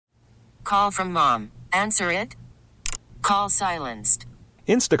Call from mom. Answer it. Call silenced.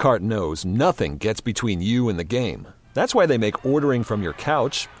 Instacart knows nothing gets between you and the game. That's why they make ordering from your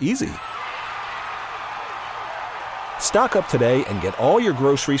couch easy. Stock up today and get all your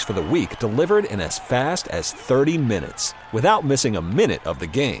groceries for the week delivered in as fast as 30 minutes without missing a minute of the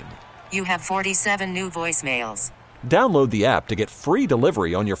game. You have 47 new voicemails. Download the app to get free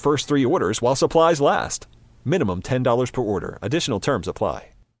delivery on your first 3 orders while supplies last. Minimum $10 per order. Additional terms apply.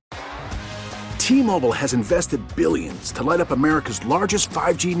 T-Mobile has invested billions to light up America's largest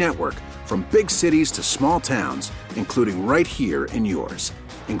 5G network, from big cities to small towns, including right here in yours.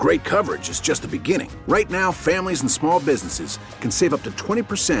 And great coverage is just the beginning. Right now, families and small businesses can save up to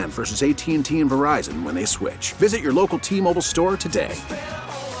 20% versus AT&T and Verizon when they switch. Visit your local T-Mobile store today.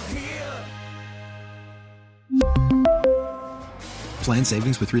 Plan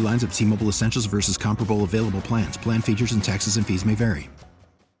savings with 3 lines of T-Mobile Essentials versus comparable available plans. Plan features and taxes and fees may vary.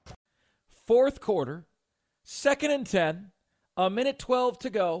 Fourth quarter, 2nd and 10, a minute 12 to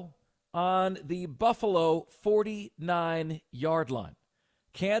go on the Buffalo 49-yard line.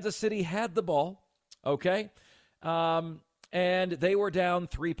 Kansas City had the ball, okay, and they were down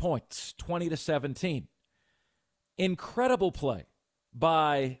 3 points, 20-17. Incredible play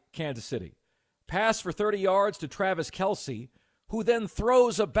by Kansas City. Pass for 30 yards to Travis Kelce, who then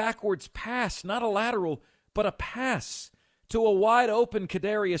throws a backwards pass, not a lateral, but a pass to a wide-open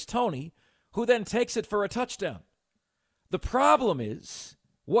Kadarius Toney, who then takes it for a touchdown. The problem is,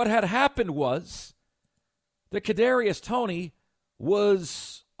 what had happened was that Kadarius Toney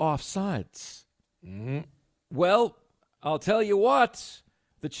was offsides. Mm-hmm. Well, I'll tell you what,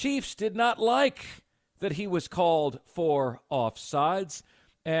 the Chiefs did not like that he was called for offsides,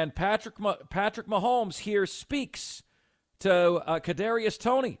 and Patrick Mahomes here speaks to Kadarius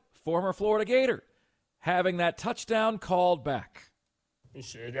Toney, former Florida Gator, having that touchdown called back.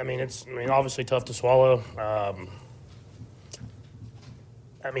 It's obviously tough to swallow.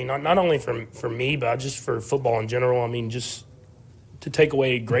 Not only for me, but just for football in general. Just to take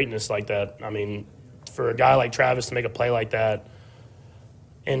away greatness like that. For a guy like Travis to make a play like that,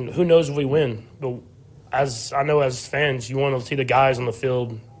 and who knows if we win. But as I know, as fans, you want to see the guys on the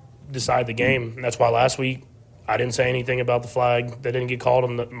field decide the game. And that's why last week I didn't say anything about the flag that didn't get called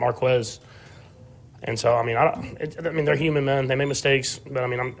on the Marquez. And so, they're human, man. They make mistakes. But,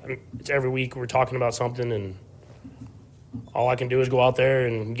 it's every week we're talking about something, and all I can do is go out there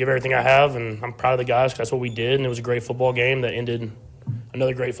and give everything I have, and I'm proud of the guys because that's what we did, and it was a great football game that ended –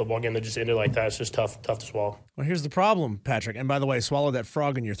 another great football game that just ended like that. It's just tough to swallow. Well, here's the problem, Patrick. And by the way, swallow that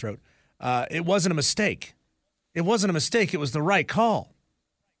frog in your throat. It wasn't a mistake. It wasn't a mistake. It was the right call.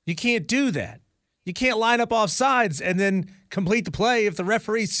 You can't do that. You can't line up offsides and then complete the play if the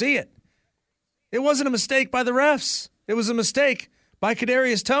referees see it. It wasn't a mistake by the refs. It was a mistake by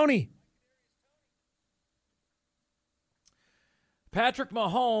Kadarius Toney. Patrick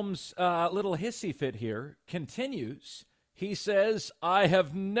Mahomes' little hissy fit here continues. He says, I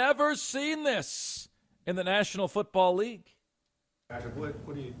have never seen this in the National Football League. Patrick,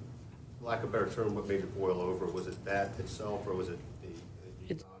 what do you, lack of a better term, what made it boil over? Was it that itself, or was it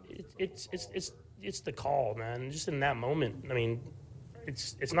It's the call, man. Just in that moment,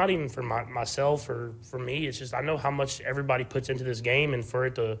 it's not even for myself or for me. It's just I know how much everybody puts into this game, and for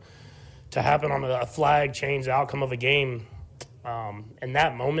it to happen on a flag change the outcome of a game. In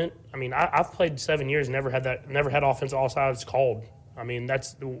that moment, I've played 7 years, never had offensive offsides called.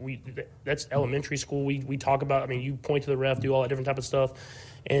 That's elementary school. We talk about. You point to the ref, do all that different type of stuff,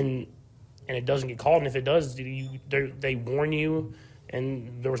 and it doesn't get called. And if it does, they warn you.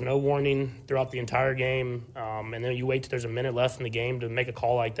 And there was no warning throughout the entire game. And then you wait till there's a minute left in the game to make a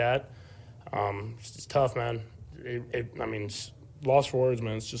call like that. It's tough, man. It's lost for words,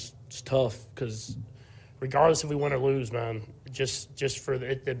 man. It's tough because regardless if we win or lose, man, just for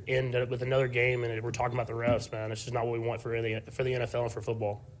it to end with another game and we're talking about the refs, man, it's just not what we want for the NFL and for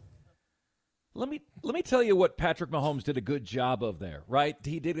football. Let me tell you what Patrick Mahomes did a good job of there, right?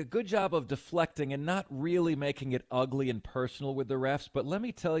 He did a good job of deflecting and not really making it ugly and personal with the refs, but let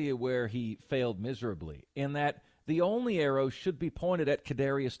me tell you where he failed miserably, in that the only arrow should be pointed at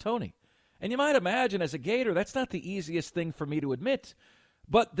Kadarius Toney. And you might imagine, as a Gator, that's not the easiest thing for me to admit,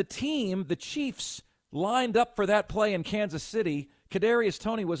 but the team, the Chiefs, lined up for that play in Kansas City. Kadarius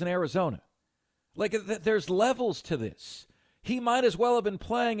Toney was in Arizona. There's levels to this. He might as well have been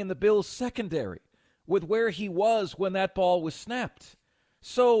playing in the Bills' secondary with where he was when that ball was snapped.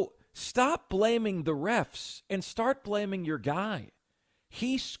 So stop blaming the refs and start blaming your guy.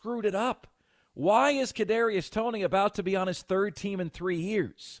 He screwed it up. Why is Kadarius Toney about to be on his third team in 3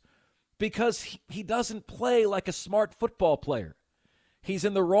 years? Because he doesn't play like a smart football player. He's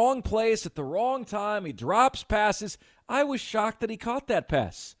in the wrong place at the wrong time. He drops passes. I was shocked that he caught that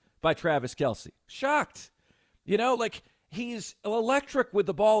pass by Travis Kelce. Shocked. He's electric with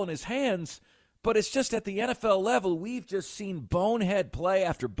the ball in his hands, but it's just at the NFL level, we've just seen bonehead play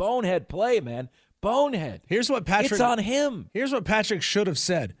after bonehead play, man. Bonehead. Here's what Patrick. It's on him. Here's what Patrick should have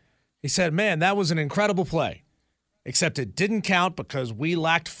said. He said, man, that was an incredible play, except it didn't count because we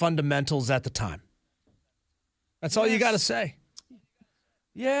lacked fundamentals at the time. That's all you got to say.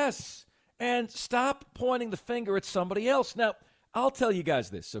 Yes. And stop pointing the finger at somebody else. Now, I'll tell you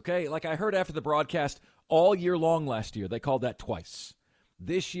guys this, okay? Like I heard after the broadcast all year long last year, they called that twice.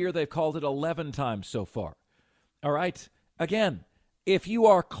 This year, they've called it 11 times so far. All right? Again, if you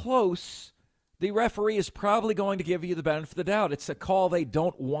are close, the referee is probably going to give you the benefit of the doubt. It's a call they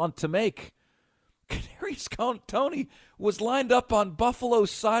don't want to make. Kadarius Toney was lined up on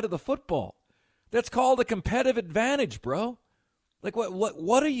Buffalo's side of the football. That's called a competitive advantage, bro. Like,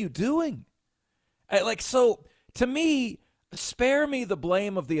 what are you doing? So, to me, spare me the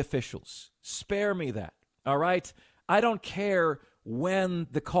blame of the officials. Spare me that, all right? I don't care when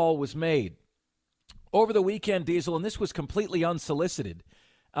the call was made. Over the weekend, Diesel, and this was completely unsolicited,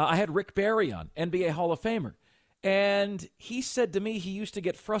 I had Rick Barry on, NBA Hall of Famer, and he said to me he used to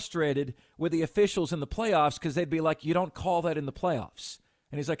get frustrated with the officials in the playoffs because they'd be like, you don't call that in the playoffs.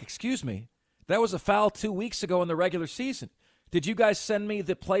 And he's like, excuse me, that was a foul 2 weeks ago in the regular season. Did you guys send me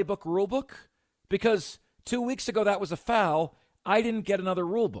the playbook rule book? Because 2 weeks ago that was a foul. I didn't get another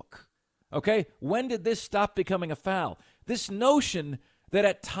rule book. Okay? When did this stop becoming a foul? This notion that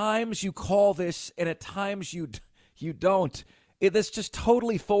at times you call this and at times you don't, that's just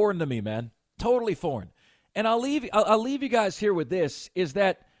totally foreign to me, man. Totally foreign. And I'll leave you guys here with this, is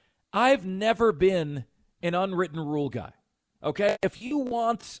that I've never been an unwritten rule guy. Okay? If you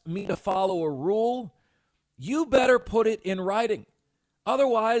want me to follow a rule, you better put it in writing.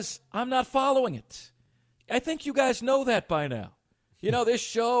 Otherwise, I'm not following it. I think you guys know that by now. This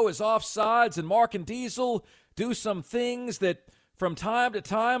show is offsides, and Mark and Diesel do some things that from time to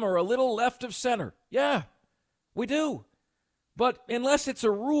time are a little left of center. Yeah, we do. But unless it's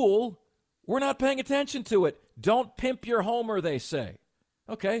a rule, we're not paying attention to it. Don't pimp your homer, they say.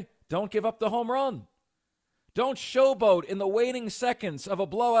 Okay, don't give up the home run. Don't showboat in the waning seconds of a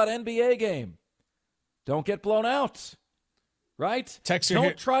blowout NBA game. Don't get blown out, right?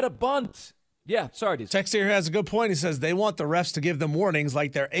 Don't try to bunt. Yeah, sorry, Diesel. Tex here has a good point. He says they want the refs to give them warnings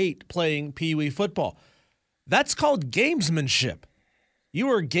like they're 8 playing Pee Wee football. That's called gamesmanship. You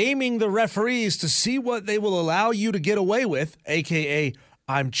are gaming the referees to see what they will allow you to get away with, a.k.a.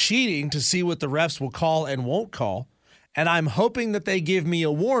 I'm cheating to see what the refs will call and won't call, and I'm hoping that they give me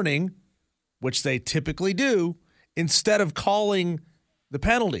a warning, which they typically do, instead of calling the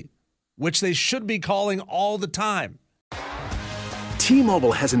penalty, which they should be calling all the time.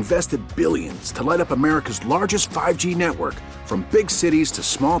 T-Mobile has invested billions to light up America's largest 5G network, from big cities to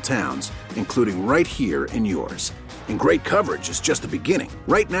small towns, including right here in yours. And great coverage is just the beginning.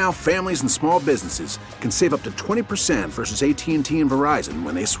 Right now, families and small businesses can save up to 20% versus AT&T and Verizon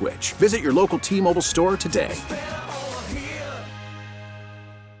when they switch. Visit your local T-Mobile store today.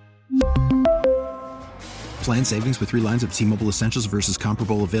 Plan savings with 3 lines of T-Mobile Essentials versus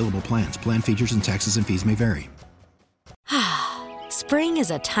comparable available plans. Plan features and taxes and fees may vary. Spring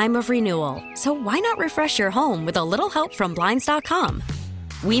is a time of renewal, so why not refresh your home with a little help from Blinds.com?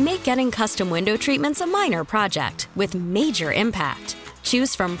 We make getting custom window treatments a minor project with major impact.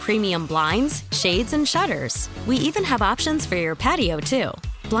 Choose from premium blinds, shades, and shutters. We even have options for your patio, too.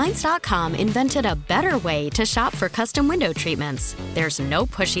 Blinds.com invented a better way to shop for custom window treatments. There's no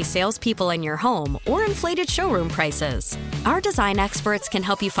pushy salespeople in your home or inflated showroom prices. Our design experts can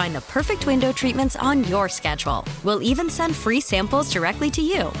help you find the perfect window treatments on your schedule. We'll even send free samples directly to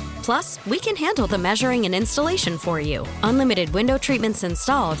you. Plus, we can handle the measuring and installation for you. Unlimited window treatments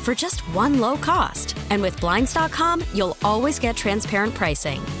installed for just one low cost. And with Blinds.com, you'll always get transparent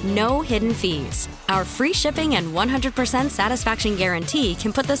pricing. No hidden fees. Our free shipping and 100% satisfaction guarantee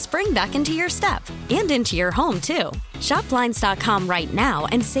can put the spring back into your step and into your home, too. Shop Blinds.com right now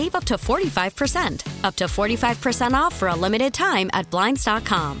and save up to 45%. Up to 45% off for a limited time at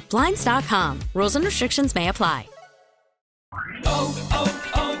Blinds.com. Blinds.com. Rules and restrictions may apply.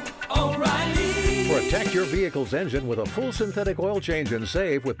 O'Reilly. Protect your vehicle's engine with a full synthetic oil change and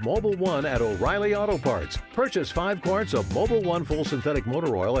save with Mobile One at O'Reilly Auto Parts. Purchase 5 quarts of Mobile One full synthetic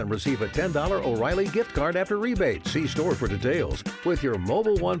motor oil and receive a $10 O'Reilly gift card after rebate. See store for details. With your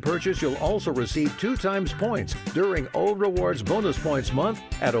Mobile One purchase, you'll also receive 2 times points during O Rewards Bonus Points Month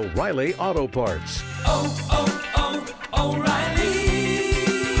at O'Reilly Auto Parts. O'Reilly.